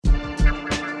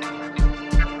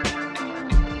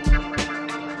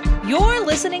You're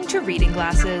listening to Reading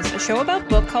Glasses, a show about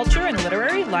book culture and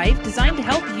literary life designed to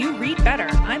help you read better.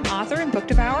 I'm author and book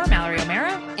devourer Mallory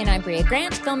O'Mara. And I'm Bria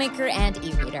Grant, filmmaker and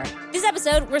e-reader. This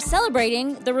episode, we're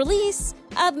celebrating the release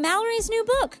of Mallory's new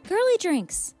book, Girly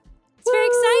Drinks. It's very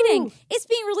exciting. It's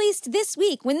being released this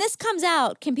week. When this comes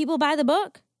out, can people buy the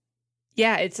book?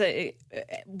 Yeah,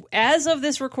 as of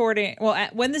this recording. Well,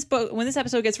 when this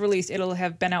episode gets released, it'll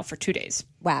have been out for 2 days.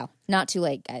 Wow, not too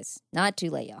late, guys. Not too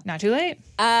late, y'all. Not too late.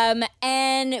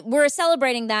 And we're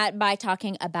celebrating that by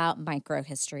talking about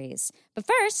Microhistories. But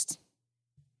first,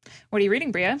 what are you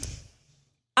reading, Bria?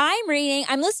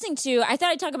 I'm listening to. I thought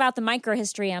I'd talk about the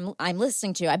microhistory I'm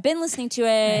listening to. I've been listening to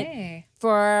it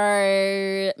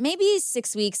for maybe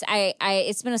 6 weeks.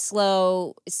 It's been a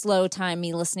slow time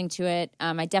me listening to it.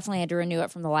 I definitely had to renew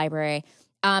it from the library.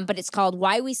 But it's called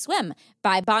Why We Swim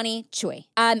by Bonnie Tsui.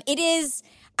 It is.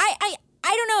 I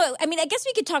don't know. I mean, I guess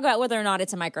we could talk about whether or not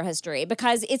it's a microhistory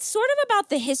because it's sort of about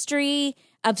the history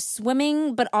of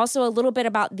swimming, but also a little bit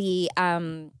about the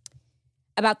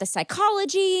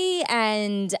psychology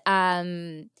and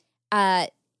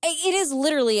it is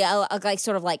literally a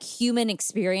sort of like human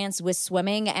experience with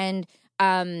swimming. And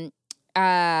the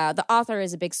author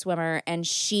is a big swimmer, and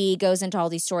she goes into all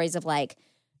these stories of like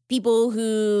people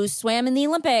who swam in the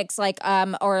Olympics,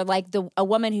 or like a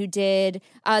woman who did.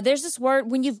 There's this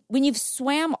word when you've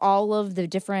swam all of the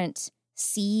different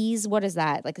seas. What is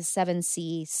that? Like a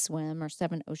 7-sea swim or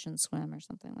 7-ocean swim or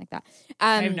something like that.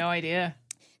 I have no idea.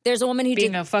 There's a woman who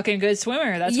being a fucking good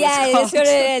swimmer. That's what it's called. What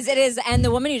it is. It is. And the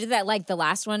woman who did that, like the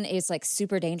last one, is like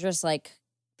super dangerous. Like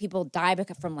people die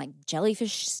from like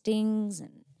jellyfish stings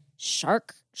and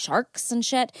sharks and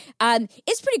shit.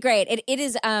 It's pretty great. It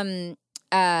is.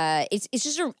 It's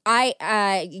just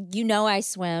I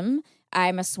swim.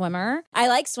 I'm a swimmer. I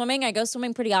like swimming. I go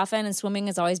swimming pretty often, and swimming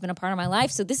has always been a part of my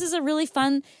life. So this is a really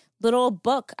fun little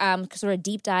book. Sort of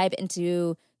deep dive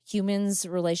into humans'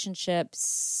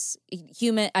 relationships, a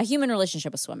human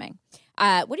relationship with swimming.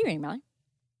 What are you reading, Molly?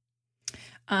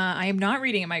 I am not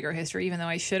reading a microhistory, even though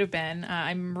I should have been.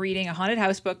 I'm reading a haunted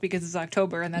house book because it's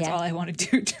October, and that's all I want to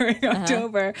do during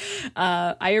October.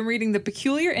 I am reading The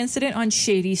Peculiar Incident on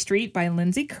Shady Street by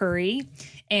Lindsay Curry.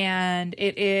 And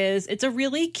it's a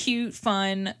really cute,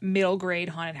 fun, middle grade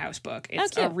haunted house book.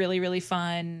 It's a really, really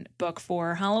fun book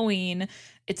for Halloween.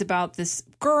 It's about this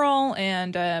girl,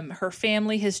 and her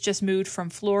family has just moved from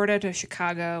Florida to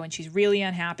Chicago, and she's really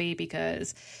unhappy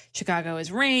because Chicago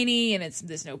is rainy and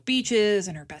there's no beaches,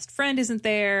 and her best friend isn't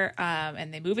there.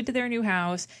 And they move into their new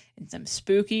house, and some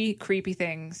spooky, creepy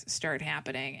things start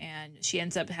happening, and she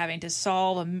ends up having to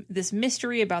solve this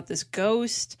mystery about this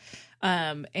ghost.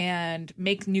 And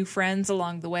make new friends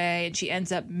along the way. And she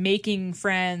ends up making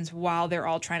friends while they're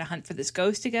all trying to hunt for this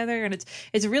ghost together. And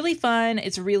it's really fun.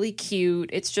 It's really cute.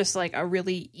 It's just like a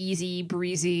really easy,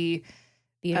 breezy,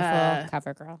 beautiful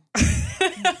cover girl.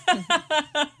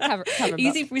 cover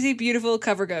easy, breezy, beautiful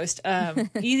cover ghost.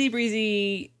 Easy,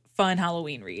 breezy, fun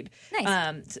Halloween read.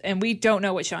 Nice. And we don't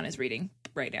know what Sean is reading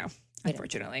right now,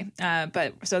 unfortunately.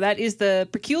 But so that is The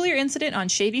Peculiar Incident on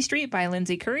Shady Street by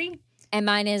Lindsay Curry. And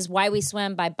mine is Why We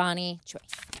Swim by Bonnie Tsui.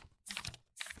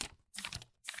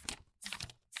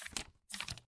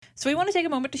 So we want to take a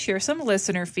moment to share some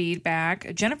listener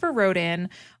feedback. Jennifer wrote in,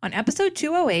 on episode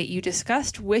 208, you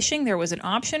discussed wishing there was an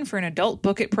option for an adult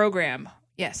book it program.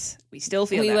 Yes, we still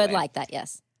feel that way. We would like that,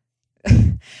 yes.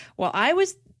 While I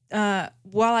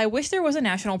wish there was a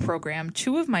national program,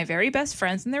 2 of my very best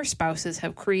friends and their spouses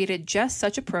have created just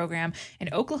such a program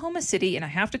in Oklahoma City, and I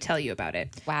have to tell you about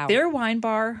it. Wow. Their wine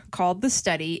bar, called The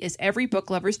Study, is every book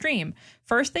lover's dream.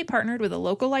 First, they partnered with a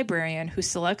local librarian who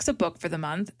selects a book for the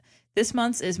month. This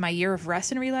month's is My Year of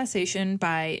Rest and Relaxation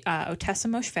by Otessa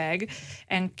Moshfegh,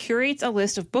 and curates a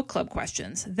list of book club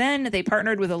questions. Then they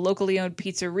partnered with a locally owned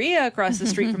pizzeria across the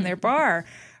street from their bar.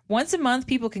 Once a month,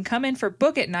 people can come in for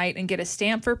book at night and get a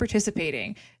stamp for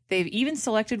participating. They've even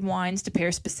selected wines to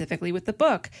pair specifically with the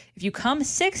book. If you come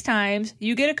 6 times,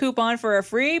 you get a coupon for a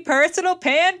free personal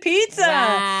pan pizza.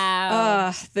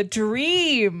 Wow. The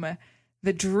dream.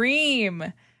 The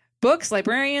dream. Books,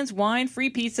 librarians, wine,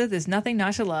 free pizza. There's nothing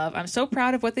not to love. I'm so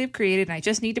proud of what they've created, and I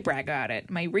just need to brag about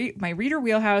it. My reader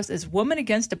wheelhouse is Woman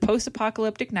Against a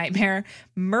Post-Apocalyptic Nightmare,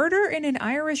 Murder in an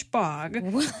Irish Bog,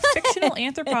 Fictional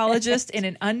Anthropologist in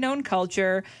an Unknown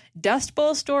Culture, Dust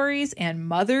Bowl Stories, and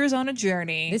Mothers on a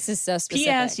Journey. This is so specific.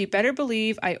 P.S. You better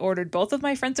believe I ordered both of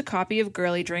my friends a copy of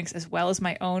Girly Drinks as well as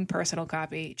my own personal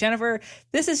copy. Jennifer,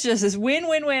 this is just this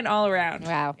win-win-win all around.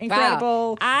 Wow.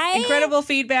 Incredible. Wow. Incredible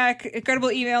feedback.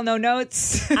 Incredible email, no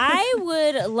notes. I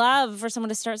would love for someone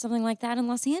to start something like that in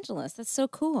Los Angeles. That's so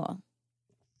cool.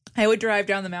 I would drive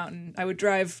down the mountain. I would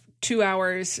drive 2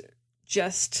 hours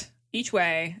just each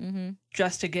way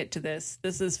just to get to this.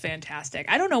 This is fantastic.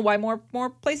 I don't know why more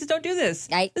places don't do this.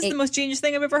 This is the most genius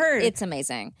thing I've ever heard. It's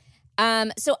amazing.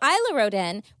 So Isla wrote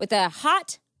in with a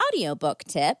hot audiobook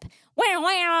tip.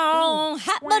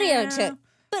 Hot audio tip.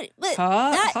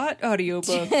 Hot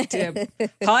audiobook tip.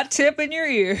 Hot tip in your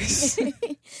ears.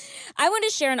 I want to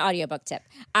share an audiobook tip.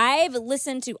 I've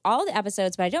listened to all the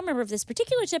episodes, but I don't remember if this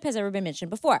particular tip has ever been mentioned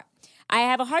before. I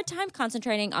have a hard time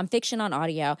concentrating on fiction on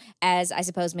audio, as I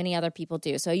suppose many other people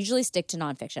do, so I usually stick to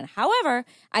nonfiction. However,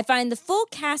 I find the full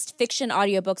cast fiction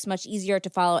audiobooks much easier to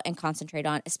follow and concentrate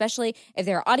on, especially if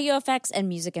there are audio effects and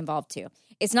music involved too.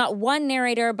 It's not one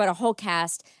narrator, but a whole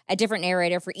cast, a different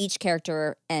narrator for each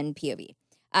character and POV.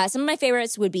 Some of my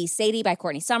favorites would be Sadie by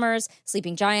Courtney Summers,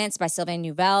 Sleeping Giants by Sylvain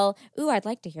Neuvel. Ooh, I'd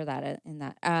like to hear that in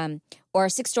that. Or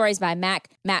Six Stories by Matt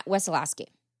Wesolowski.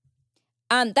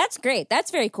 That's great.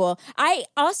 That's very cool. I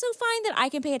also find that I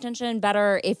can pay attention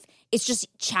better if it's just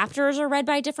chapters are read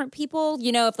by different people.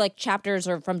 You know, if like chapters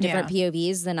are from different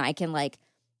POVs, then I can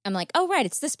I'm like, oh, right,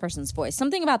 it's this person's voice.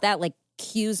 Something about that like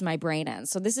cues my brain in.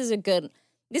 So this is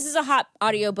a hot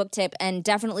audiobook tip and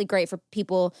definitely great for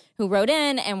people who wrote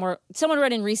in someone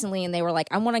wrote in recently and they were like,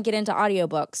 I want to get into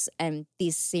audiobooks, and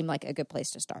these seem like a good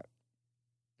place to start.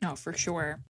 Oh, for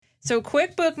sure. So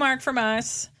quick bookmark from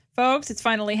us. Folks, it's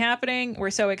finally happening. We're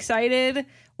so excited.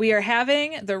 We are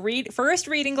having the first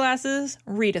Reading Glasses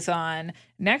readathon.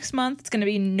 Next month, it's going to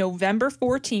be November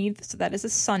 14th. So that is a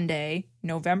Sunday,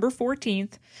 November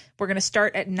 14th. We're going to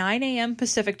start at 9 a.m.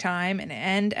 Pacific time and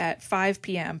end at 5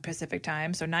 p.m. Pacific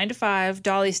time. So 9 to 5,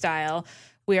 Dolly style.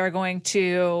 We are going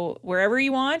to, wherever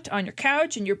you want, on your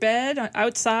couch, in your bed,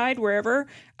 outside, wherever,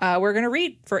 we're going to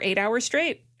read for 8 hours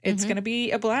straight. It's going to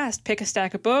be a blast. Pick a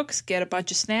stack of books, get a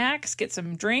bunch of snacks, get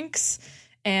some drinks,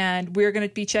 and we're going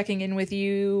to be checking in with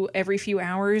you every few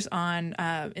hours on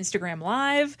Instagram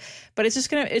Live. But it's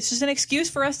just an excuse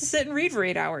for us to sit and read for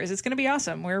 8 hours. It's going to be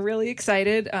awesome. We're really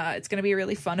excited. It's going to be a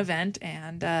really fun event,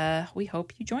 and we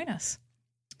hope you join us.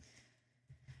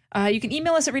 You can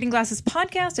email us at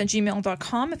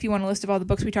readingglassespodcast@gmail.com if you want a list of all the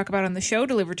books we talk about on the show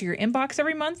delivered to your inbox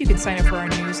every month. You can sign up for our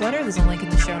newsletter. There's a link in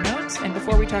the show notes. And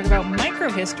before we talk about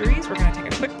Microhistories, we're going to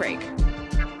take a quick break.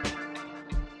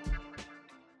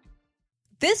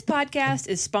 This podcast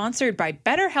is sponsored by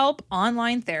BetterHelp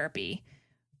Online Therapy.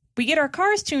 We get our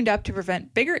cars tuned up to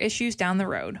prevent bigger issues down the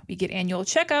road. We get annual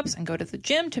checkups and go to the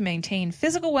gym to maintain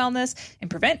physical wellness and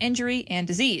prevent injury and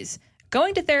disease.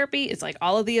 Going to therapy is like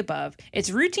all of the above.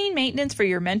 It's routine maintenance for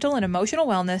your mental and emotional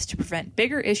wellness to prevent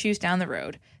bigger issues down the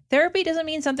road. Therapy doesn't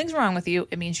mean something's wrong with you.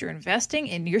 It means you're investing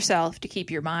in yourself to keep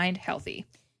your mind healthy.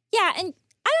 Yeah, and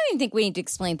I don't even think we need to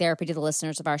explain therapy to the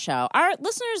listeners of our show. Our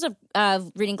listeners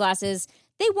of Reading Glasses,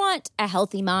 they want a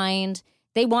healthy mind.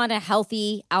 They want a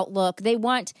healthy outlook. They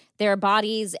want their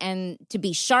bodies and to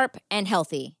be sharp and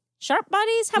healthy. Sharp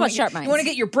bodies? How about sharp minds? You want to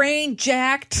get your brain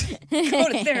jacked? Go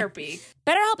to therapy.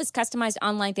 BetterHelp is customized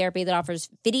online therapy that offers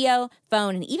video,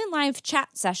 phone, and even live chat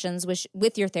sessions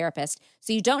with your therapist,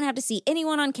 so you don't have to see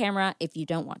anyone on camera if you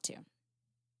don't want to.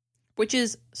 Which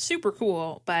is super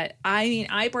cool, but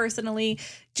I personally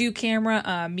do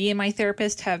camera. Me and my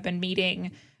therapist have been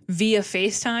meeting via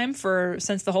FaceTime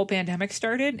since the whole pandemic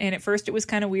started, and at first it was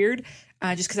kind of weird,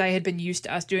 just because I had been used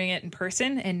to us doing it in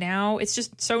person, and now it's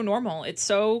just so normal. It's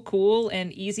so cool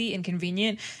and easy and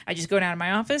convenient. I just go down to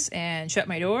my office and shut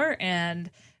my door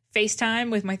and FaceTime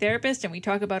with my therapist, and we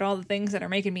talk about all the things that are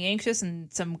making me anxious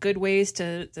and some good ways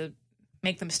to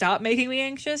make them stop making me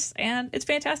anxious, and it's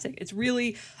fantastic. It's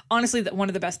really, honestly, one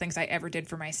of the best things I ever did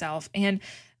for myself. And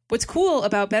what's cool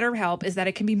about BetterHelp is that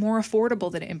it can be more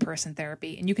affordable than in-person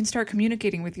therapy, and you can start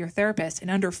communicating with your therapist in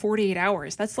under 48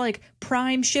 hours. That's like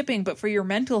prime shipping, but for your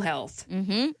mental health.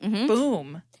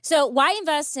 Boom. So why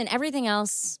invest in everything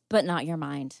else but not your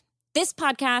mind? This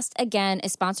podcast, again,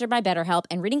 is sponsored by BetterHelp,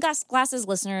 and Reading Glasses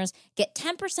listeners get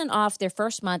 10% off their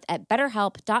first month at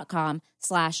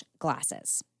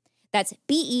betterhelp.com/glasses. That's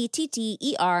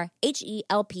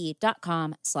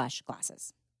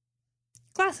BetterHelp.com/glasses.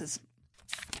 Glasses.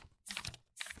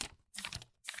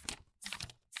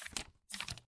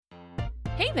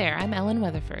 Hey there, I'm Ellen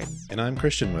Weatherford. And I'm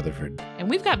Christian Weatherford. And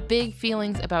we've got big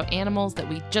feelings about animals that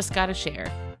we just gotta share.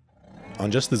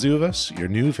 On Just the Zoo of Us, your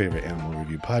new favorite animal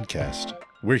review podcast,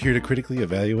 we're here to critically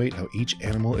evaluate how each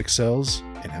animal excels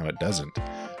and how it doesn't,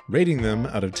 rating them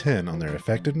out of 10 on their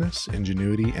effectiveness,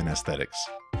 ingenuity, and aesthetics.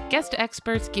 Guest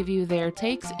experts give you their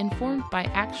takes informed by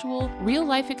actual,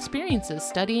 real-life experiences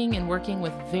studying and working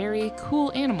with very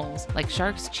cool animals like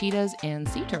sharks, cheetahs, and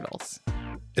sea turtles.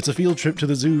 It's a field trip to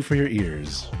the zoo for your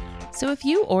ears. So if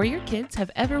you or your kids have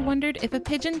ever wondered if a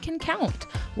pigeon can count,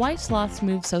 why sloths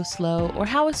move so slow, or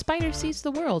how a spider sees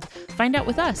the world, find out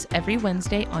with us every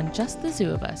Wednesday on Just the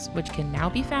Zoo of Us, which can now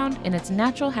be found in its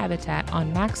natural habitat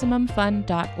on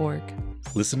MaximumFun.org.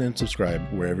 Listen and subscribe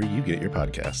wherever you get your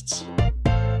podcasts.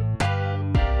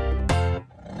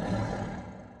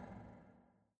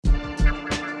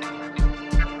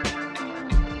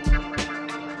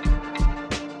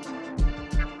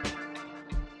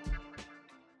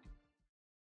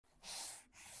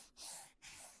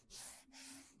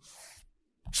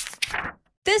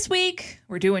 This week,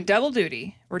 we're doing double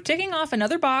duty. We're ticking off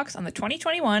another box on the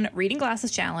 2021 Reading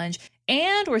Glasses Challenge,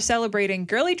 and we're celebrating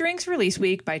Girly Drink's release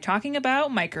week by talking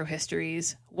about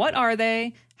microhistories. What are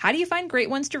they? How do you find great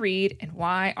ones to read? And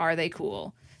why are they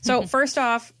cool? So first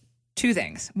off, two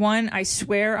things. One, I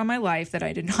swear on my life that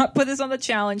I did not put this on the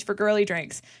challenge for Girly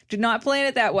Drinks. Did not plan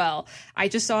it that well. I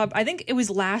think it was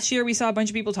last year we saw a bunch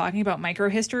of people talking about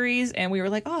microhistories, and we were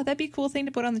like, oh, that'd be a cool thing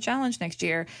to put on the challenge next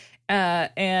year.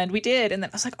 And we did. And then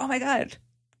I was like, oh my God,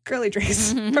 Girly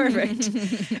Drinks. Perfect.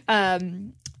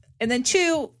 And then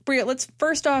two, Bria, let's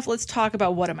talk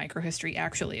about what a microhistory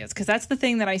actually is. Because that's the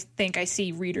thing that I think I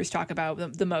see readers talk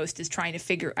about the most is trying to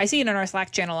figure. I see it in our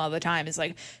Slack channel all the time. Is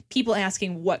like people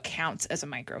asking what counts as a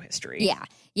microhistory.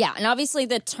 Yeah. And obviously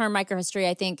the term microhistory,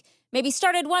 I think, maybe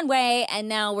started one way and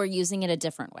now we're using it a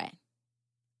different way.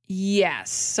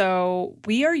 Yes. So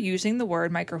we are using the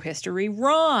word microhistory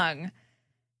wrong.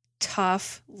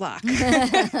 Tough luck.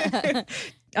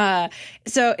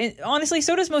 Honestly,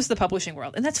 so does most of the publishing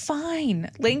world. And that's fine.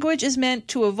 Language is meant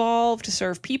to evolve to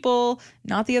serve people,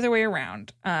 not the other way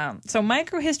around. So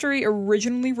microhistory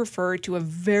originally referred to a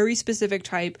very specific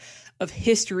type of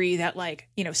history that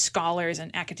scholars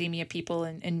and academia people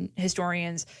and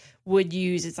historians would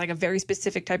use. It's like a very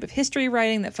specific type of history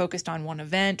writing that focused on one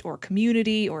event or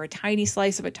community or a tiny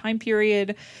slice of a time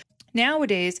period.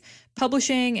 Nowadays,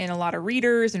 publishing and a lot of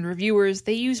readers and reviewers,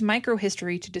 they use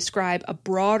microhistory to describe a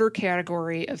broader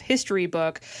category of history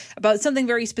book about something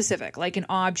very specific, like an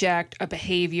object, a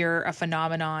behavior, a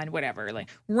phenomenon, whatever. Like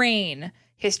rain,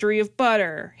 history of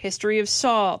butter, history of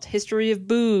salt, history of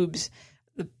boobs,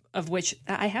 of which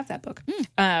I have that book.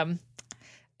 A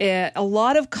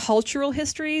lot of cultural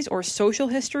histories or social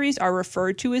histories are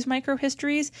referred to as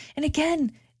microhistories. And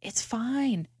again, it's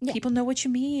fine. Yeah. People know what you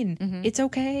mean. Mm-hmm. It's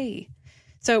okay.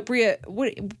 So, Bria,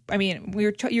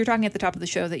 you're talking at the top of the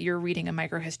show that you're reading a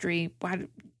microhistory.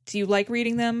 Do you like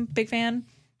reading them? Big fan?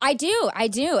 I do.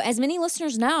 As many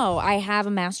listeners know, I have a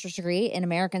master's degree in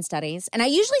American Studies. And I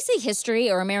usually say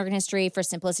history or American history for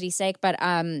simplicity's sake. But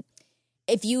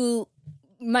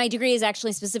my degree is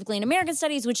actually specifically in American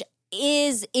Studies, which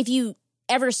is, if you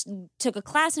ever took a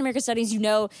class in American Studies,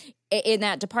 in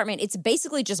that department, it's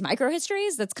basically just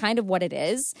microhistories. That's kind of what it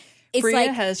is. It's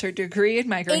Bria has her degree in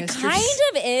microhistories. It kind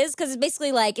of is, because it's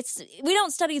basically we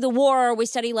don't study the war. We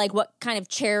study what kind of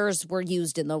chairs were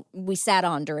used we sat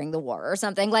on during the war or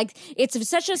something. It's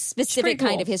such a specific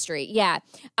kind of history. Yeah.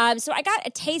 So I got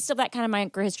a taste of that kind of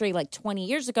microhistory 20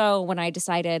 years ago when I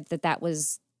decided that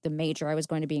was the major I was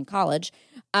going to be in college.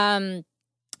 And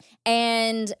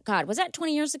God, was that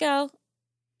 20 years ago?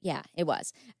 Yeah, it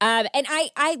was. And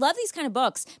I love these kind of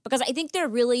books because I think they're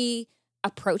really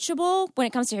approachable when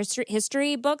it comes to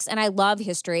history books. And I love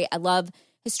history. I love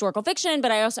historical fiction,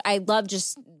 but I love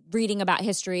just reading about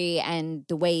history and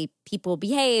the way people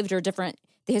behaved or the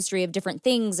history of different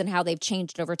things and how they've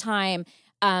changed over time.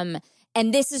 And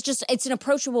this is it's an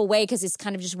approachable way because it's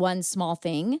kind of just one small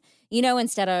thing,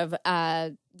 instead of,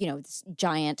 this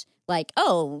giant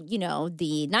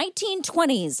the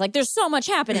 1920s. There's so much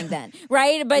happening then,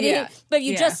 right? But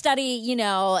you just study,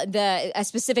 a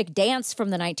specific dance from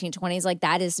the 1920s.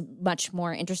 That is much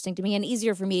more interesting to me and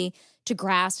easier for me to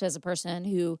grasp as a person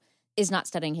who is not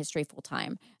studying history full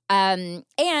time. And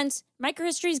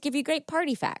microhistories give you great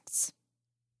party facts.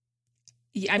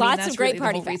 Yeah, Lots that's of great really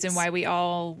party the whole facts. reason why we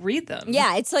all read them.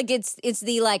 Yeah, it's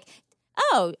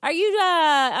oh, are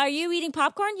you eating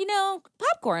popcorn?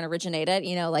 Popcorn originated,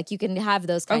 you can have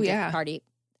those kinds of party.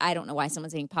 I don't know why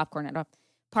someone's eating popcorn at a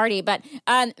party, but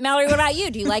Mallory, what about you?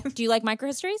 Do you like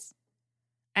microhistories?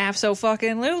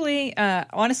 Abso-fucking-lutely.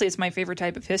 Honestly, it's my favorite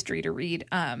type of history to read.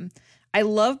 I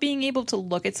love being able to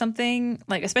look at something,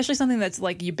 especially something that's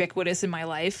ubiquitous in my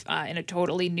life in a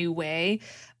totally new way.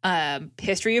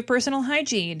 History of personal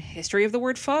hygiene, history of the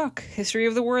word fuck, history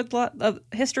of the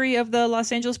history of the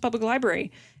Los Angeles Public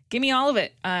Library. Give me all of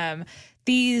it.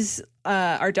 These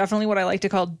are definitely what I like to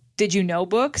call did you know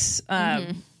books.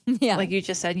 Yeah. Like you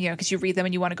just said, because you read them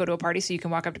and you want to go to a party so you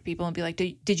can walk up to people and be like,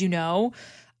 did you know?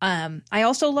 I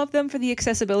also love them for the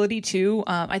accessibility too.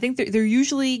 I think they're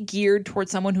usually geared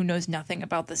towards someone who knows nothing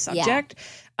about the subject.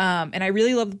 And I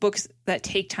really love the books that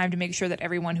take time to make sure that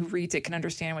everyone who reads it can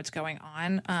understand what's going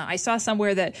on. I saw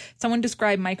somewhere that someone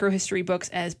described microhistory books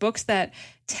as books that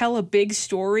tell a big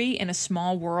story in a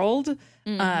small world.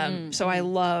 So I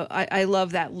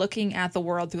love that, looking at the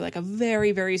world through like a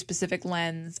very, very specific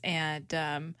lens,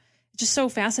 and just so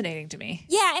fascinating to me.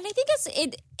 Yeah, and I think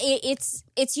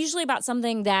it's usually about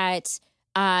something that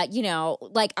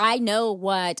like I know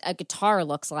what a guitar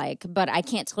looks like, but I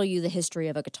can't tell you the history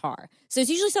of a guitar. So it's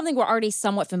usually something we're already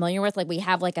somewhat familiar with. Like we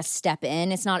have like a step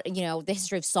in. It's not, the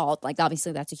history of salt. Like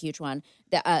obviously that's a huge one,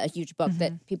 a huge book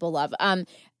that people love.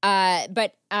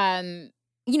 But I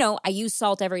use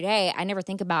salt every day. I never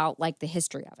think about like the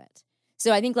history of it.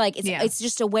 So I think like it's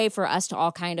just a way for us to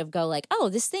all kind of go like, oh,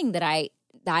 this thing that I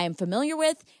am familiar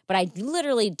with, but I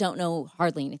literally don't know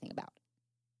hardly anything about.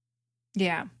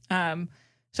 Yeah.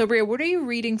 So Bria, what are you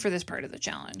reading for this part of the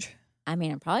challenge? I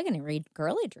mean, I'm probably going to read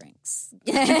Girly Drinks.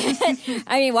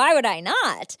 I mean, why would I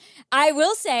not? I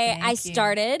will say I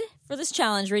started for this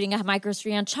challenge reading a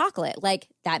microhistory on chocolate. Like,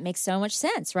 that makes so much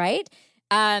sense, right?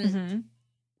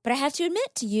 But I have to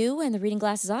admit to you and the Reading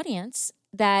Glasses audience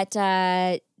that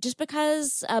just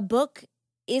because a book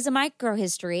is a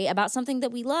microhistory about something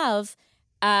that we love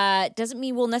doesn't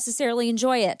mean we'll necessarily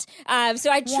enjoy it. So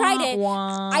I tried it.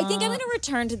 I think I'm going to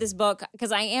return to this book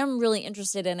because I am really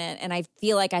interested in it, and I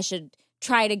feel like I should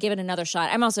try to give it another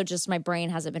shot. I'm also just, my brain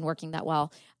hasn't been working that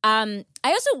well. I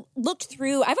also looked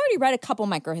through, I've already read a couple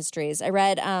microhistories. I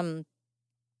read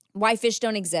Why Fish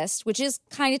Don't Exist, which is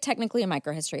kind of technically a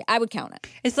microhistory. I would count it.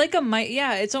 It's like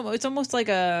it's almost like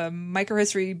a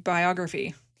microhistory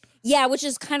biography. Yeah, which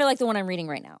is kind of like the one I'm reading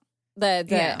right now.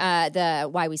 The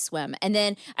Why We Swim. And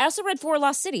then I also read Four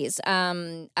Lost Cities,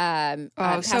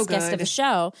 past so guest of the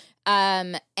show.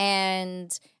 And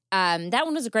that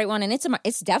one was a great one. And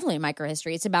it's definitely a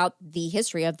microhistory. It's about the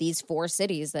history of these 4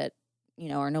 cities that,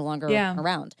 are no longer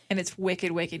around. And it's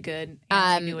wicked, wicked good. And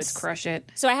I knew it's crush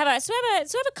it. So I have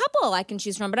a couple I can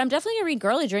choose from, but I'm definitely gonna read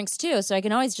Girly Drinks too, so I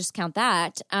can always just count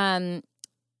that.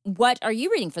 What are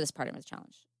you reading for this part of the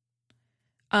challenge?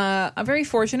 I'm very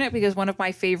fortunate because one of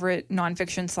my favorite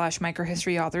nonfiction /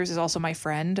 microhistory authors is also my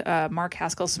friend, Mark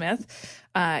Haskell Smith.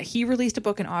 He released a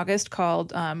book in August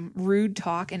called Rude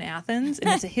Talk in Athens, and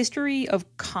it's a history of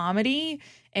comedy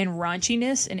and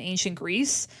raunchiness in ancient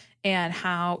Greece and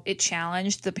how it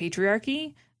challenged the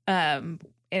patriarchy.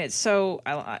 And it's so,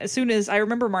 as soon as I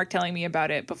remember Mark telling me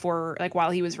about it before, like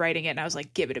while he was writing it, and I was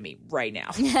like, give it to me right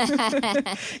now. Give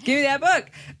me that book.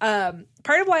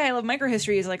 Part of why I love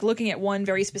microhistory is like looking at one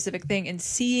very specific thing and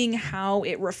seeing how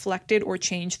it reflected or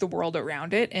changed the world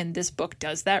around it. And this book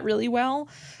does that really well.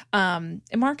 And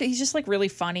Mark, he's just like really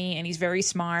funny and he's very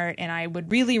smart, and I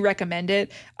would really recommend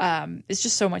it. It's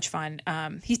just so much fun.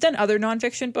 He's done other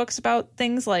nonfiction books about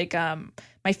things like,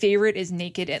 my favorite is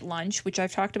Naked at Lunch, which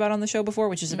I've talked about on the show before,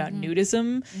 which is about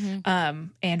nudism.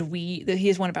 And he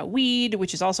has one about weed,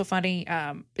 which is also funny.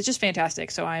 It's just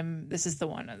fantastic. So this is the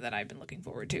one that I've been looking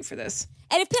forward to for this.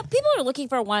 And if people are looking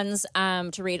for ones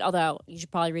to read, although you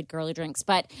should probably read Girly Drinks,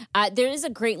 but there is a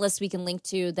great list we can link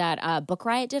to that Book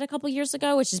Riot did a couple years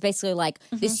ago, which is basically like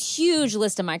this huge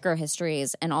list of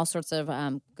microhistories, and all sorts of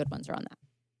good ones are on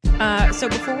that. So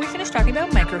before we finish talking about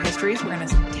microhistories, we're going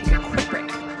to take a quick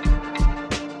break.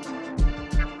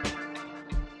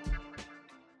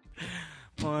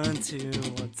 One, two,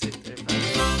 3,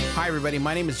 4. Hi, everybody.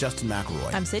 My name is Justin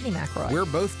McElroy. I'm Sydney McElroy. We're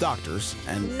both doctors,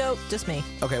 and Nope, just me.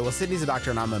 okay. Well, Sydney's a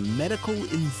doctor, and I'm a medical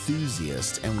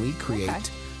enthusiast, and we create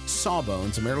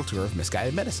Sawbones, a marital tour of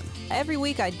misguided medicine. Every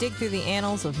week I dig through the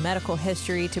annals of medical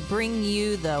history to bring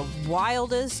you the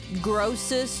wildest,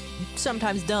 grossest,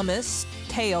 sometimes dumbest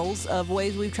tales of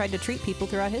ways we've tried to treat people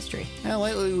throughout history. Now,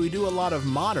 lately we do a lot of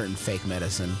modern fake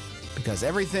medicine because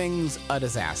everything's a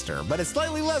disaster, but it's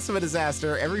slightly less of a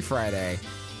disaster every Friday,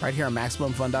 right here on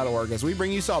MaximumFun.org, as we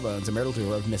bring you Sawbones, a marital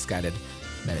tour of misguided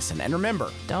medicine. And remember,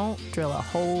 Don't drill a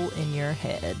hole in your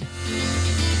head.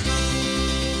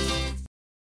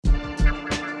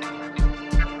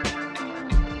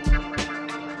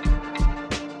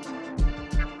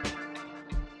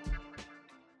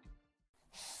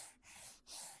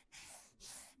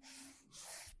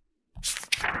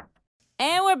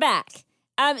 And we're back.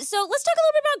 So let's talk a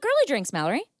little bit about Girly Drinks,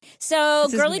 Mallory. So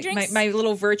This Girly is Drinks, my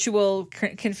little virtual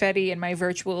confetti and my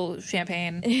virtual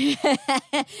champagne.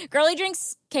 Girly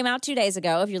Drinks came out 2 days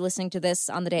ago. If you're listening to this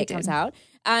on the day it comes out,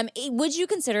 would you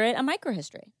consider it a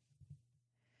microhistory?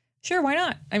 Sure, why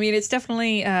not? I mean, it's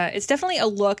definitely a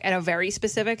look at a very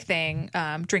specific thing,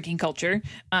 drinking culture,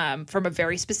 from a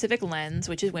very specific lens,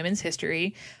 which is women's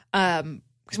history.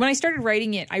 Because when I started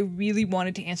writing it, I really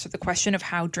wanted to answer the question of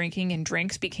how drinking and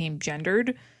drinks became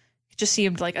gendered. It just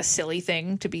seemed like a silly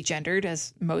thing to be gendered,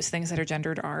 as most things that are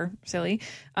gendered are silly.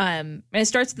 And it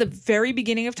starts at the very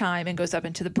beginning of time and goes up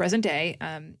into the present day.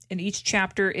 And each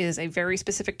chapter is a very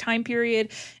specific time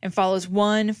period and follows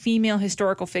one female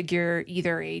historical figure,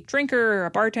 either a drinker or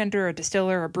a bartender, a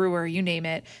distiller, a brewer, you name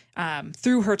it,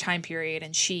 through her time period.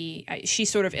 And she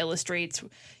sort of illustrates,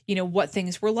 what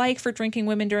things were like for drinking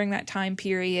women during that time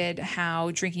period,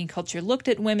 how drinking culture looked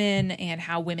at women, and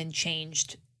how women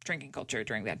changed drinking culture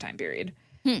during that time period.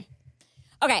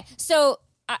 Okay, so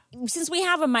since we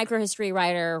have a microhistory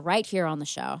writer right here on the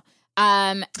show,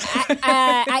 I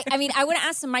want to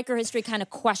ask some microhistory kind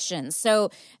of questions. So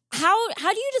how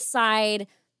do you decide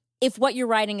if what you're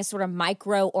writing is sort of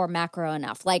micro or macro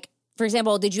enough? Like, for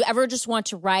example, did you ever just want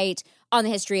to write on the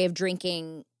history of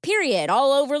drinking, period,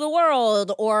 all over the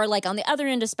world? Or like on the other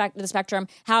end of the spectrum,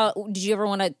 how did you ever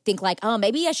want to think like, oh,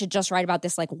 maybe I should just write about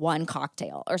this like one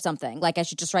cocktail or something? Like I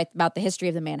should just write about the history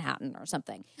of the Manhattan or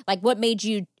something. Like what made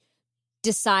you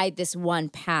decide this one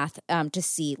path to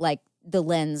see like the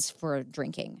lens for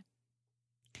drinking?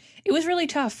 It was really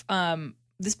tough.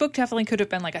 This book definitely could have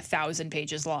been like 1,000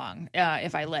 pages long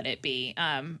if I let it be.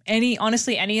 Any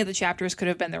of the chapters could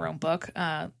have been their own book.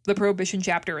 The Prohibition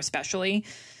chapter especially.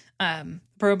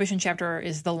 Prohibition chapter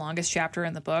is the longest chapter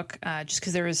in the book, just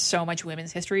because there is so much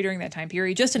women's history during that time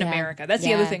period, just in America. That's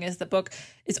the other thing, is the book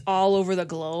is all over the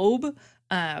globe.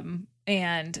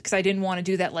 And because I didn't want to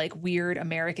do that like weird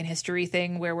American history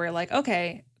thing where we're like,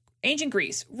 okay, ancient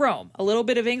Greece, Rome, a little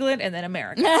bit of England, and then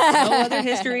America. No other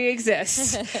history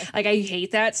exists. Like, I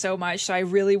hate that so much. So I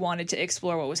really wanted to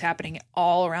explore what was happening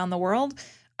all around the world.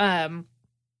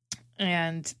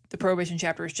 And the Prohibition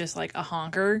chapter is just like a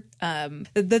honker.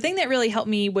 The thing that really helped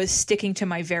me was sticking to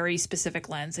my very specific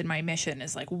lens, and my mission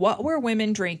is like, what were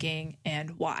women drinking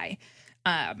and why?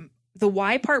 The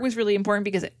why part was really important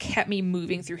because it kept me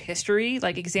moving through history,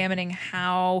 like examining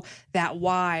how that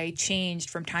why changed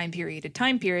from time period to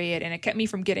time period. And it kept me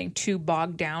from getting too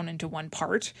bogged down into one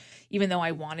part, even though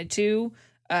I wanted to.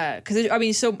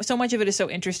 Because so much of it is so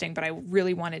interesting, but I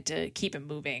really wanted to keep it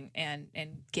moving and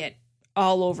get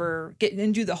all over,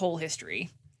 and do the whole history.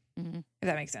 Mm-hmm. If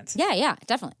that makes sense. Yeah,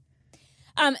 definitely.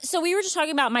 So we were just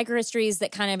talking about microhistories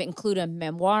that kind of include a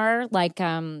memoir, like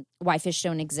Why Fish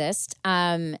Don't Exist.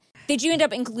 Did you end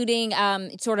up including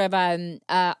sort of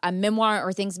a memoir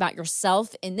or things about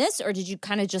yourself in this, or did you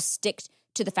kind of just stick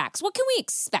to the facts? What can we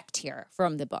expect here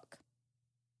from the book?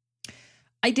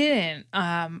 I didn't.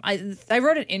 I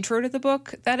wrote an intro to the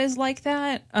book that is like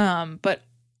that, but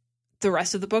the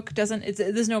rest of the book doesn't.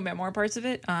 There's no memoir parts of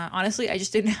it. Honestly, I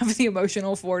just didn't have the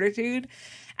emotional fortitude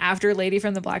after Lady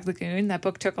from the Black Lagoon. That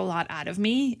book took a lot out of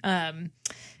me.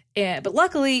 But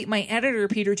luckily, my editor,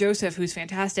 Peter Joseph, who's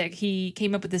fantastic, he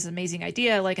came up with this amazing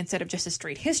idea. Like, instead of just a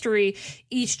straight history,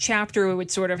 each chapter would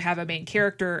sort of have a main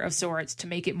character of sorts to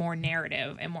make it more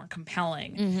narrative and more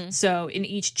compelling. Mm-hmm. So in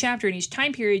each chapter, in each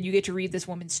time period, you get to read this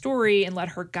woman's story and let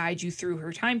her guide you through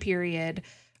her time period.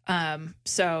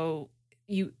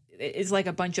 It's like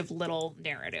a bunch of little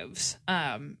narratives.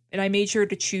 And I made sure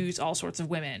to choose all sorts of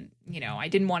women. I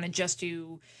didn't want to just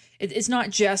do... It's not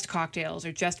just cocktails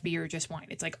or just beer or just wine.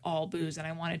 It's like all booze. And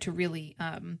I wanted to really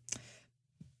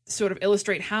sort of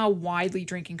illustrate how widely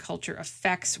drinking culture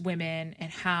affects women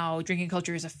and how drinking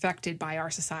culture is affected by our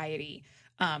society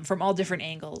from all different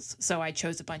angles. So I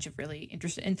chose a bunch of really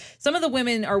interesting... And some of the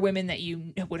women are women that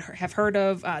you would have heard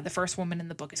of. The first woman in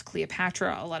the book is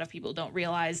Cleopatra. A lot of people don't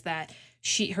realize that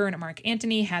her and Mark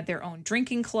Antony had their own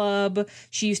drinking club.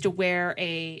 She used to wear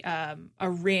a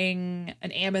ring,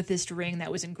 an amethyst ring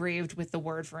that was engraved with the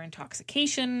word for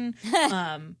intoxication,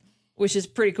 which is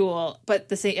pretty cool.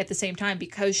 But at the same time,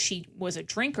 because she was a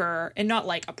drinker, and not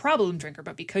like a problem drinker,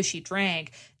 but because she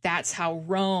drank, that's how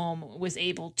Rome was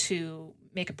able to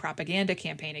make a propaganda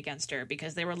campaign against her,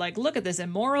 because they were like, look at this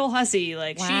immoral hussy,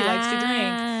 like wow. She likes to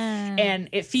drink. And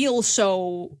it feels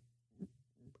so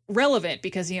relevant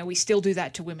because, we still do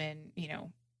that to women,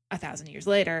 1,000 years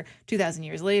later, 2,000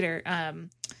 years later.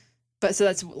 But so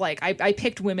that's like, I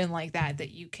picked women like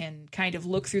that you can kind of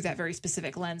look through that very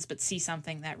specific lens, but see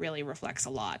something that really reflects a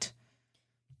lot.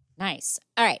 Nice.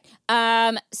 All right.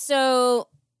 So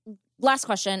last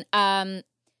question.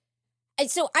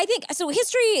 So I think,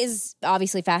 history is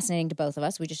obviously fascinating to both of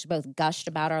us. We just both gushed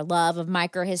about our love of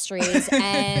microhistories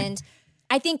and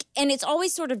I think, and it's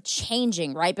always sort of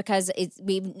changing, right? Because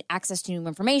we have access to new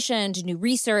information, to new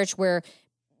research, where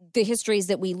the histories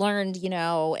that we learned,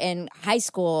 in high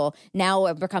school now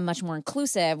have become much more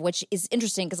inclusive, which is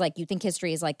interesting because like you think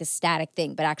history is like this static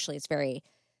thing, but actually it's very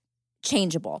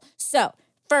changeable. So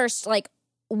first, like,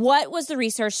 what was the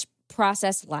research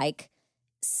process like?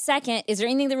 Second, is there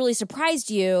anything that really surprised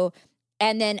you?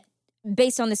 And then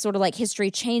based on this sort of like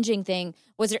history changing thing,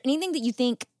 was there anything that you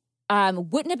think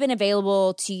wouldn't have been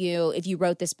available to you if you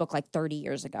wrote this book like 30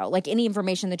 years ago? Like any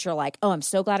information that you're like, oh, I'm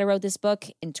so glad I wrote this book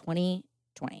in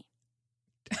 2020.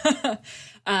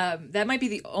 That might be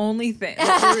the only thing.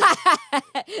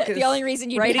 The only reason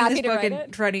you'd be happy to write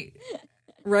it?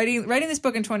 Writing this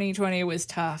book in 2020 was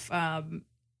tough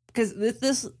because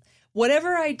this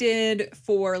whatever I did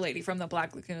for Lady from the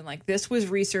Black Lagoon, like this was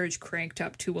research cranked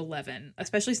up to 11,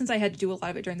 especially since I had to do a lot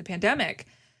of it during the pandemic.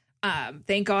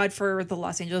 Thank God for the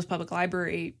Los Angeles Public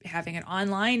Library having an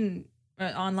online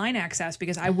access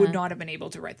because I would not have been able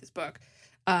to write this book.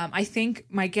 I think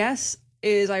my guess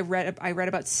is I read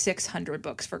about 600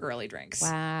 books for Girly Drinks.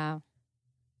 Wow.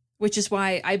 Which is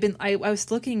why I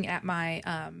was looking at my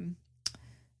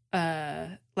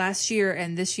last year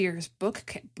and this year's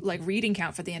book like reading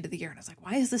count for the end of the year, and I was like,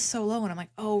 why is this so low? And I'm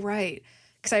like, oh right,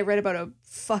 because I read about a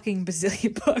fucking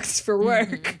bazillion books for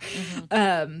work.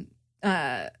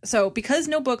 So because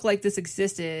no book like this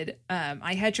existed,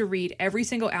 I had to read every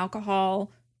single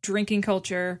alcohol, drinking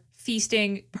culture,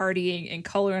 feasting, partying, and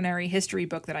culinary history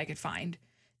book that I could find.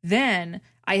 Then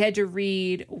I had to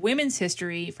read women's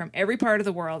history from every part of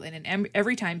the world and in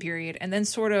every time period, and then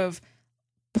sort of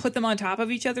put them on top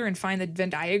of each other and find the Venn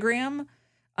diagram.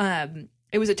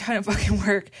 It was a ton of fucking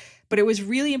work, but it was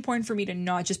really important for me to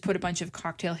not just put a bunch of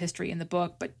cocktail history in the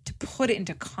book, but to put it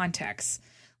into context.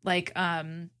 Like,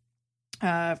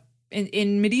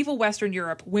 in medieval Western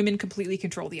Europe, women completely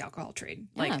controlled the alcohol trade,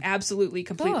 like absolutely,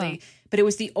 completely. Cool. But it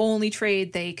was the only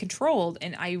trade they controlled,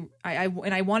 and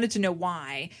I wanted to know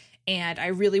why. And I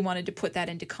really wanted to put that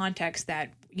into context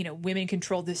that women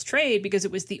controlled this trade because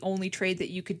it was the only trade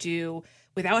that you could do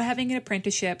without having an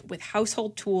apprenticeship, with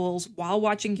household tools, while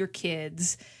watching your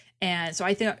kids. And so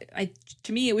I think,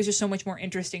 to me, it was just so much more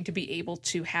interesting to be able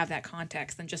to have that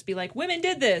context than just be like, women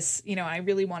did this. I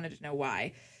really wanted to know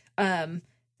why.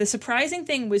 The surprising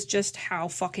thing was just how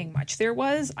fucking much there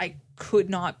was. I could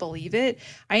not believe it.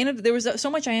 There was so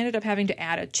much I ended up having to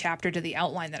add a chapter to the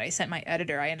outline that I sent my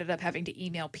editor. I ended up having to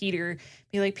email Peter,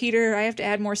 be like, Peter, I have to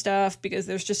add more stuff because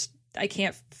I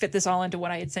can't fit this all into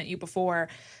what I had sent you before.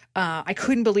 I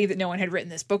couldn't believe that no one had written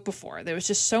this book before. There was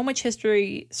just so much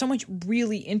history, so much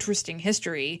really interesting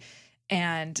history,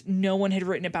 and no one had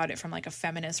written about it from like a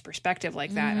feminist perspective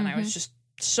like that. And I was just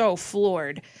so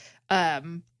floored.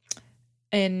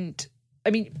 And I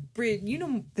mean, Bria, you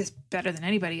know this better than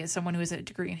anybody as someone who has a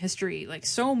degree in history. Like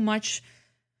so much,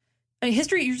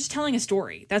 history, you're just telling a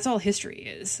story. That's all history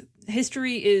is.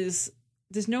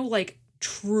 There's no like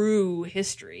true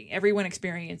history. Everyone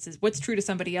experiences what's true to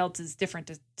somebody else is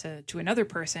different to another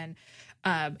person.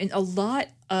 And a lot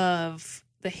of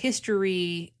the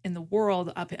history in the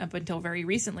world up until very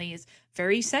recently is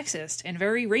very sexist and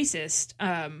very racist,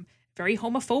 very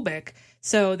homophobic.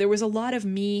 So there was a lot of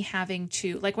me having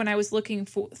to, like when I was looking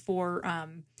for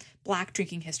Black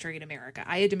drinking history in America,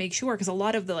 I had to make sure, because a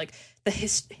lot of the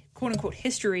quote unquote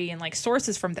history and like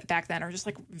sources from back then are just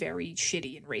like very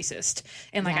shitty and racist.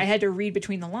 And like I had to read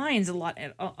between the lines a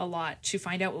lot to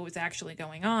find out what was actually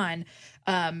going on.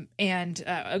 And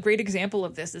a great example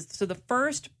of this is, so the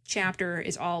first chapter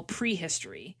is all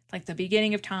prehistory, like the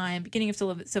beginning of time, beginning of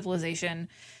civilization.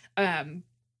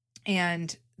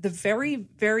 And the very,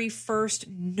 very first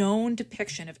known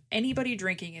depiction of anybody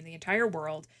drinking in the entire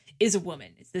world is a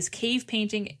woman. It's this cave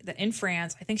painting in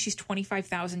France. I think she's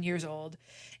 25,000 years old,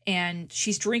 and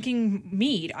she's drinking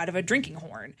mead out of a drinking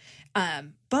horn.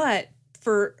 But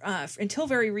for until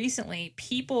very recently,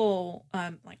 people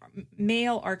like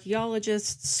male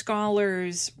archaeologists,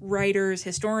 scholars, writers,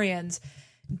 historians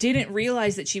didn't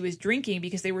realize that she was drinking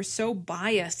because they were so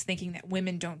biased thinking that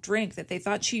women don't drink that they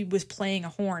thought she was playing a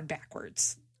horn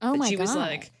backwards. Oh my God. She was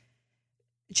like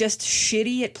just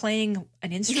shitty at playing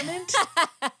an instrument.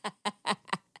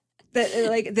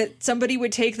 that somebody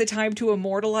would take the time to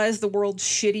immortalize the world's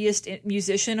shittiest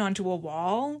musician onto a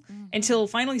wall, until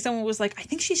finally someone was like, I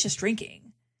think she's just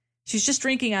drinking. She's just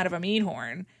drinking out of a mead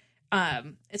horn.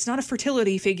 It's not a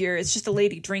fertility figure. It's just a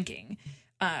lady drinking.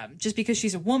 Just because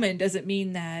she's a woman doesn't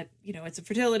mean that, it's a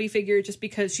fertility figure. Just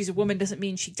because she's a woman doesn't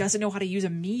mean she doesn't know how to use a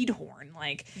mead horn.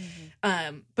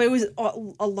 But it was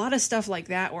a lot of stuff like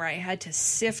that where I had to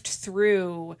sift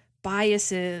through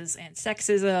biases and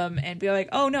sexism and be like,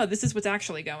 oh no, this is what's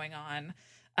actually going on.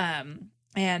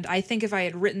 And I think if I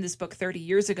had written this book 30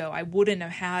 years ago, I wouldn't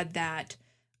have had that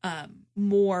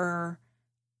more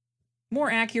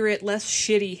accurate, less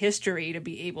shitty history to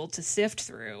be able to sift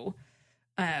through.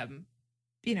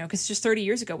 Because just 30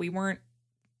 years ago, we weren't.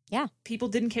 Yeah, people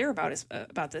didn't care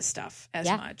about this stuff as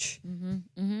much. Mm-hmm.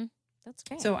 Mm-hmm. That's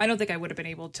great. So I don't think I would have been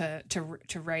able to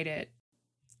write it.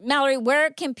 Mallory,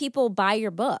 where can people buy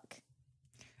your book?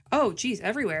 Oh, geez,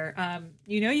 everywhere.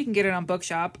 You can get it on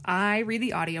Bookshop. I read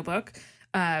the audiobook,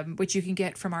 which you can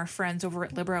get from our friends over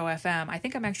at Libro FM. I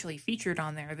think I'm actually featured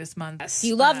on there this month. Do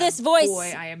you love this voice?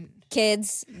 Boy, I am.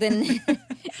 Kids, then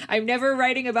I'm never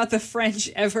writing about the French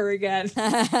ever again.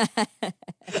 There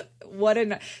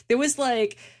was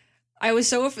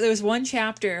one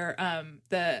chapter, I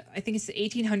think it's the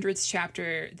 1800s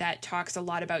chapter that talks a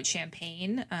lot about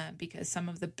champagne, because some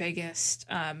of the biggest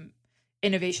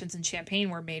innovations in champagne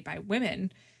were made by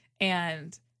women,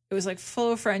 and it was like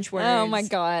full of French words. Oh my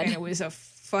God. And it was a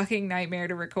fucking nightmare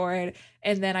to record.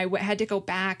 And then I had to go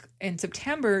back in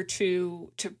September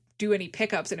to do any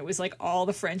pickups, and it was like all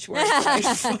the French words that I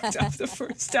fucked up the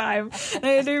first time. And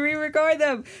I had to re-record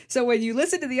them. So when you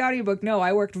listen to the audiobook, no,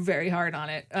 I worked very hard on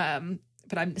it.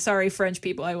 But I'm sorry, French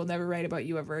people, I will never write about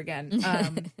you ever again.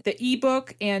 The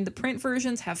ebook and the print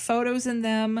versions have photos in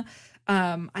them.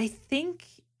 I think,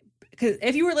 because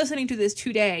if you were listening to this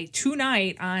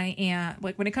tonight, I am,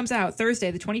 like, when it comes out Thursday,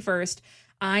 the 21st,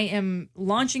 I am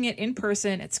launching it in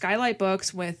person at Skylight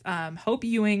Books with Hope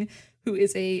Ewing, who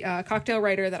is a cocktail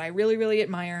writer that I really, really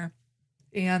admire.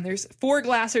 And there's 4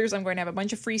 glassers. I'm going to have a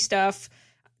bunch of free stuff,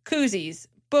 koozies,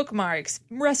 bookmarks,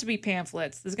 recipe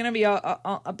pamphlets. There's going to be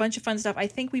a bunch of fun stuff. I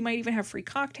think we might even have free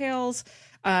cocktails.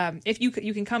 If you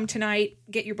can come tonight,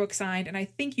 get your book signed. And I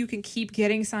think you can keep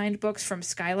getting signed books from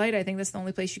Skylight. I think that's the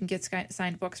only place you can get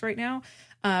signed books right now.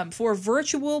 For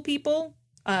virtual people,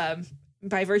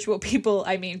 by virtual people,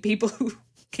 I mean people who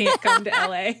can't come to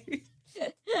LA.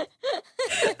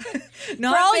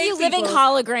 For all you living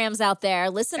holograms out there,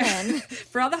 listen in.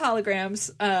 For all the holograms,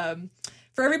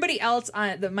 for everybody else,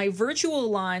 my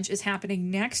virtual launch is happening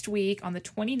next week on the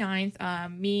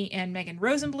 29th. Me and Megan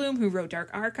Rosenblum, who wrote Dark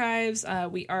Archives,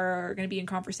 we are going to be in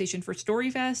conversation for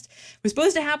Storyfest. It was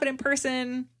supposed to happen in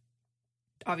person.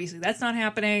 Obviously, that's not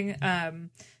happening.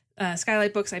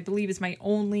 Skylight Books, I believe, is going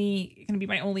to be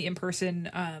my only in-person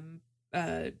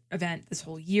event this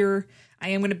whole year. I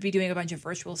am going to be doing a bunch of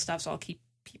virtual stuff, so I'll keep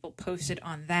people posted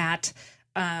on that.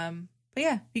 But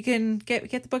yeah, you can get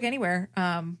the book anywhere.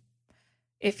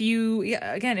 If you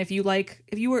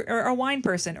are a wine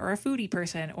person or a foodie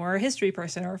person or a history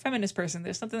person or a feminist person,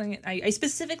 there's something I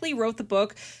specifically wrote the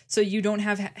book so you don't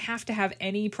have to have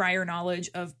any prior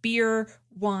knowledge of beer,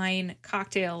 wine,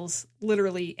 cocktails,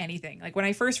 literally anything. Like when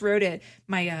I first wrote it,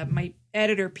 my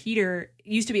editor Peter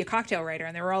used to be a cocktail writer,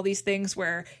 and there were all these things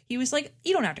where he was like,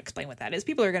 "You don't have to explain what that is.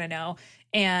 People are going to know."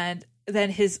 And then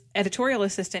his editorial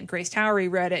assistant, Grace Towery,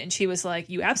 read it, and she was like,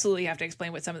 "You absolutely have to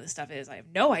explain what some of this stuff is. I have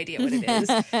no idea what it is."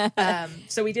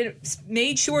 So we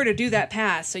made sure to do that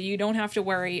pass, so you don't have to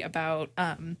worry about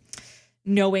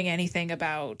knowing anything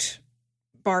about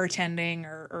bartending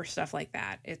or stuff like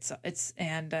that.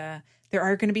 There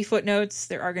are going to be footnotes.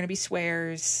 There are going to be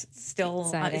swears.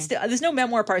 There's no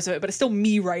memoir parts of it, but it's still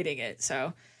me writing it.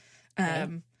 So,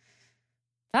 fun.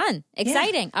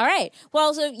 Exciting. Yeah. All right.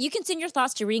 Well, so you can send your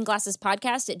thoughts to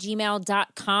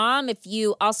readingglassespodcast@gmail.com. If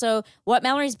you also want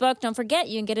Mallory's book, don't forget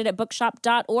you can get it at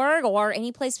bookshop.org or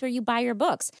any place where you buy your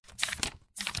books.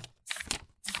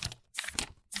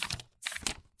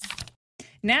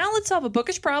 Now let's solve a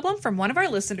bookish problem from one of our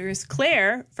listeners.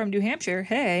 Claire from New Hampshire,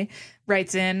 hey,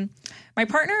 writes in, "My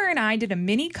partner and I did a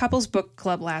mini couples book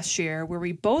club last year where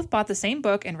we both bought the same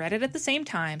book and read it at the same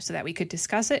time so that we could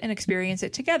discuss it and experience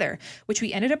it together, which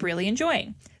we ended up really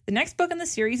enjoying. The next book in the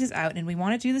series is out and we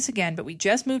want to do this again, but we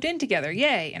just moved in together,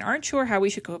 yay, and aren't sure how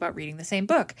we should go about reading the same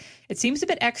book. It seems a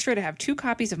bit extra to have 2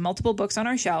 copies of multiple books on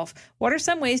our shelf. What are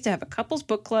some ways to have a couples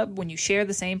book club when you share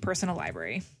the same personal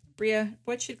library?" Bria,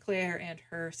 what should Claire and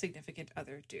her significant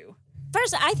other do?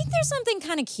 First, I think there's something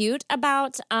kind of cute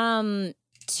about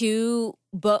 2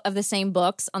 of the same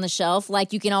books on the shelf.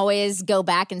 Like, you can always go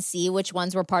back and see which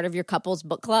ones were part of your couple's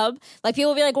book club. Like,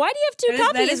 people will be like, "Why do you have 2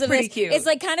 copies that is of pretty this?" Cute. It's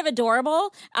like kind of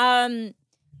adorable.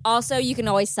 Also, you can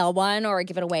always sell one or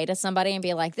give it away to somebody and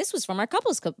be like, "This was from our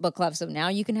couple's book club, so now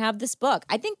you can have this book."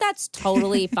 I think that's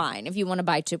totally fine if you want to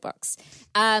buy 2 books.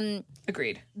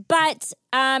 Agreed. But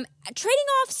trading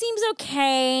off seems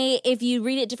okay if you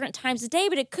read it different times a day,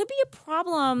 but it could be a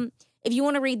problem if you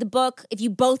want to read the book, if you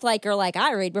both are like,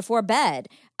 "I read before bed."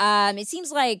 It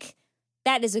seems like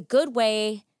that is a good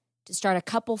way to start a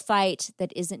couple fight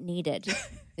that isn't needed.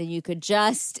 That you could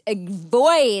just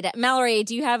avoid. Mallory,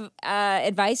 do you have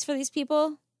advice for these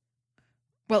people?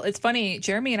 Well, it's funny.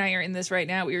 Jeremy and I are in this right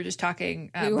now. We were just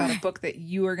talking about a book that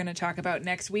you are going to talk about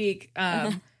next week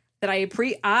that I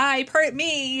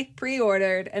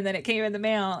pre-ordered, and then it came in the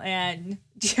mail, and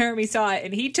Jeremy saw it,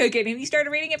 and he took it, and he started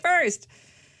reading it first.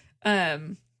 Wow.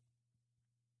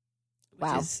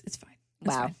 It's fine.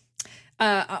 It's fine.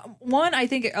 One, I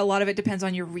think a lot of it depends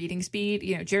on your reading speed.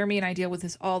 You know, Jeremy and I deal with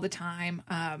this all the time.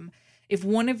 If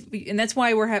one of, and that's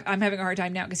why I'm having a hard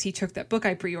time now, because he took that book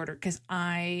I pre-ordered, because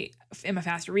I am a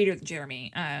faster reader than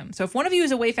Jeremy. So if one of you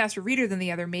is a way faster reader than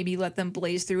the other, maybe let them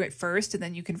blaze through it first, and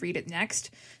then you can read it next.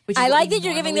 I like that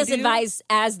you're giving this advice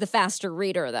as the faster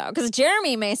reader, though, because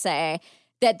Jeremy may say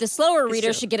that the slower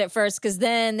reader should get it first, because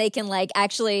then they can like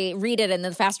actually read it, and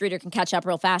the fast reader can catch up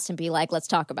real fast and be like, let's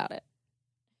talk about it.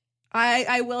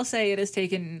 I will say it has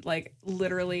taken like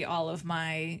literally all of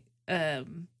my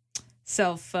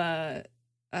self what's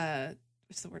the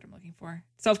word I'm looking for?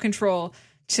 Self-control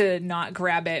to not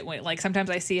grab it when, like, sometimes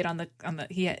I see it on the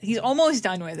he's almost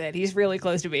done with it. He's really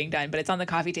close to being done, but it's on the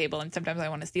coffee table, and sometimes I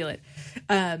want to steal it.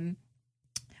 I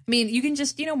mean, you can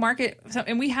just, mark it,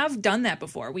 and we have done that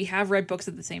before. We have read books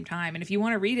at the same time, and if you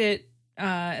want to read it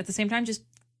at the same time, just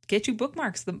get you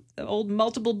bookmarks, the old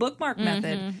multiple bookmark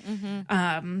method.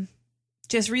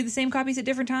 Just read the same copies at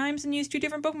different times and use 2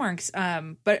 different bookmarks.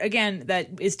 But again,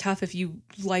 that is tough if you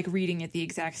like reading at the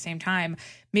exact same time.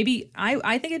 Maybe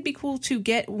I think it'd be cool to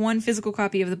get one physical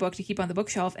copy of the book to keep on the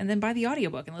bookshelf, and then buy the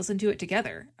audiobook and listen to it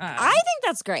together. I think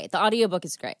that's great. The audiobook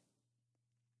is great.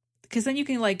 Because then you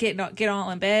can like get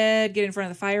all in bed, get in front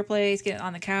of the fireplace, get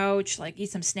on the couch, like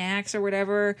eat some snacks or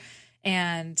whatever.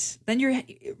 And then you're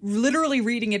literally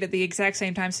reading it at the exact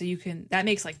same time, so that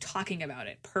makes like talking about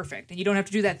it perfect. And you don't have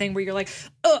to do that thing where you're like,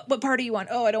 oh, what part do you want?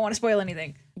 Oh, I don't want to spoil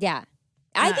anything. Yeah.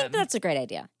 I think that's a great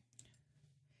idea.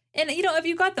 And, if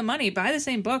you got the money, buy the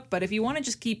same book. But if you want to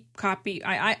just keep copy,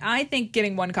 I think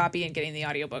getting one copy and getting the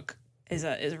audiobook is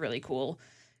really cool.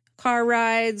 Car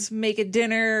rides, make a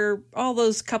dinner, all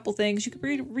those couple things. You could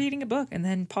be reading a book and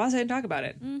then pause it and talk about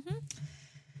it. Mm-hmm.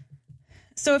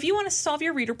 So if you want to solve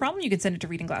your reader problem, you can send it to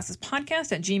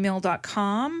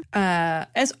readingglassespodcast@gmail.com.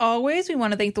 As always, we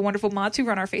want to thank the wonderful mods who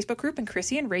run our Facebook group, and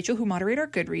Chrissy and Rachel who moderate our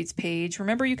Goodreads page.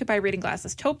 Remember, you could buy Reading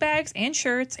Glasses tote bags and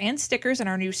shirts and stickers in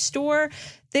our new store.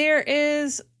 There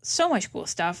is so much cool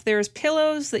stuff. There's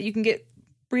pillows that you can get.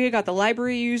 Bria got the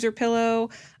library user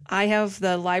pillow. I have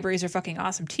the Libraries Are Fucking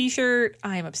Awesome t-shirt.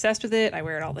 I am obsessed with it. I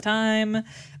wear it all the time.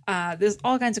 There's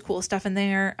all kinds of cool stuff in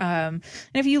there. And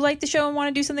if you like the show and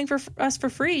want to do something for us for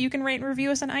free, you can rate and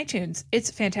review us on iTunes. It's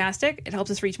fantastic. It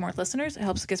helps us reach more listeners. It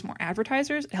helps us get more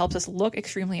advertisers. It helps us look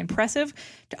extremely impressive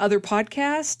to other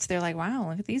podcasts. They're like, wow,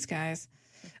 look at these guys.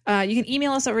 You can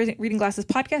email us at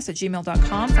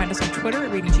readingglassespodcast@gmail.com. Find us on Twitter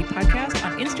at ReadingGPodcast,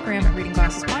 on Instagram at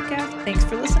ReadingGlassesPodcast. Thanks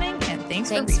for listening, and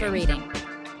thanks for reading.